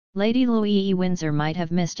Lady Louise Windsor might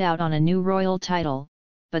have missed out on a new royal title,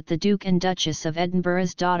 but the Duke and Duchess of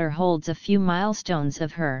Edinburgh's daughter holds a few milestones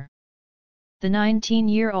of her. The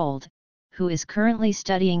 19-year-old, who is currently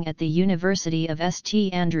studying at the University of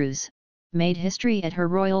St Andrews, made history at her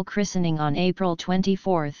royal christening on April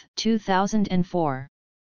 24, 2004.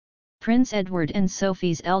 Prince Edward and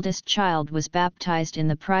Sophie's eldest child was baptised in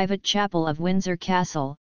the private chapel of Windsor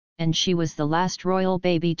Castle, and she was the last royal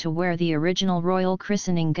baby to wear the original royal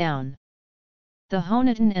christening gown. The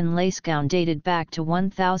Honiton and lace gown dated back to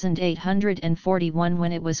 1841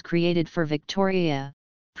 when it was created for Victoria,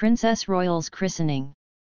 Princess Royal's christening.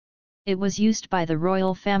 It was used by the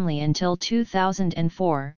royal family until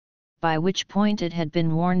 2004, by which point it had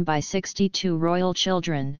been worn by 62 royal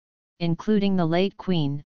children, including the late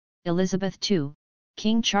Queen, Elizabeth II,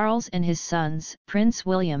 King Charles and his sons, Prince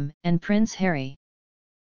William and Prince Harry.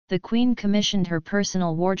 The Queen commissioned her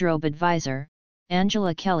personal wardrobe advisor,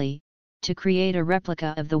 Angela Kelly, to create a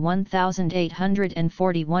replica of the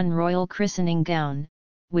 1841 royal christening gown,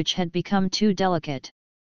 which had become too delicate.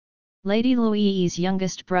 Lady Louise's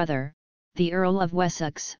youngest brother, the Earl of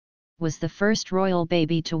Wessex, was the first royal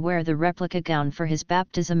baby to wear the replica gown for his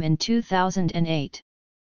baptism in 2008.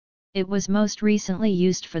 It was most recently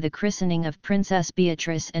used for the christening of Princess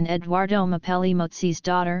Beatrice and Edoardo Mozzi's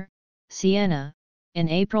daughter, Sienna, in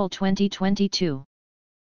April 2022.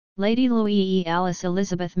 Lady Louise Alice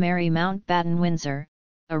Elizabeth Mary Mountbatten Windsor,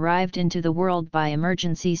 arrived into the world by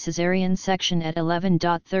emergency caesarean section at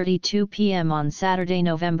 11:32 p.m. on Saturday,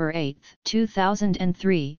 November 8,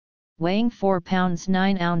 2003, weighing 4 pounds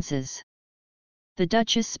 9 ounces. The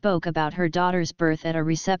Duchess spoke about her daughter's birth at a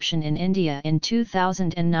reception in India in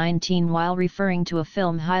 2019 while referring to a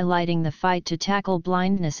film highlighting the fight to tackle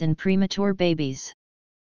blindness in premature babies.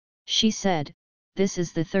 She said, "This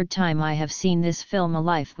is the third time I have seen this film, A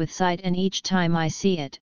Life with Sight, and each time I see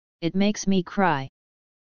it, it makes me cry.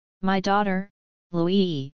 My daughter,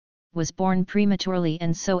 Louise, was born prematurely,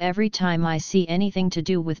 and so every time I see anything to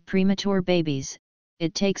do with premature babies,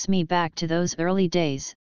 it takes me back to those early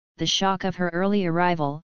days, the shock of her early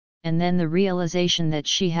arrival, and then the realization that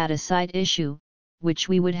she had a sight issue, which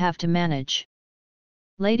we would have to manage."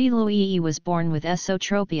 Lady Louise was born with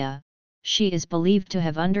esotropia. She is believed to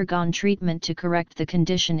have undergone treatment to correct the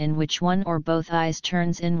condition in which one or both eyes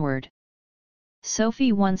turns inward.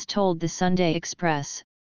 Sophie once told the Sunday Express,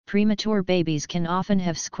 "Premature babies can often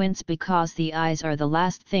have squints because the eyes are the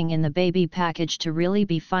last thing in the baby package to really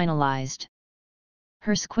be finalized."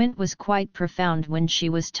 Her squint was quite profound when she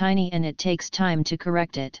was tiny, and it takes time to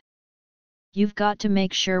correct it. "You've got to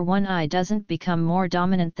make sure one eye doesn't become more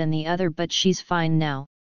dominant than the other, but she's fine now,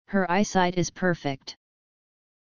 her eyesight is perfect."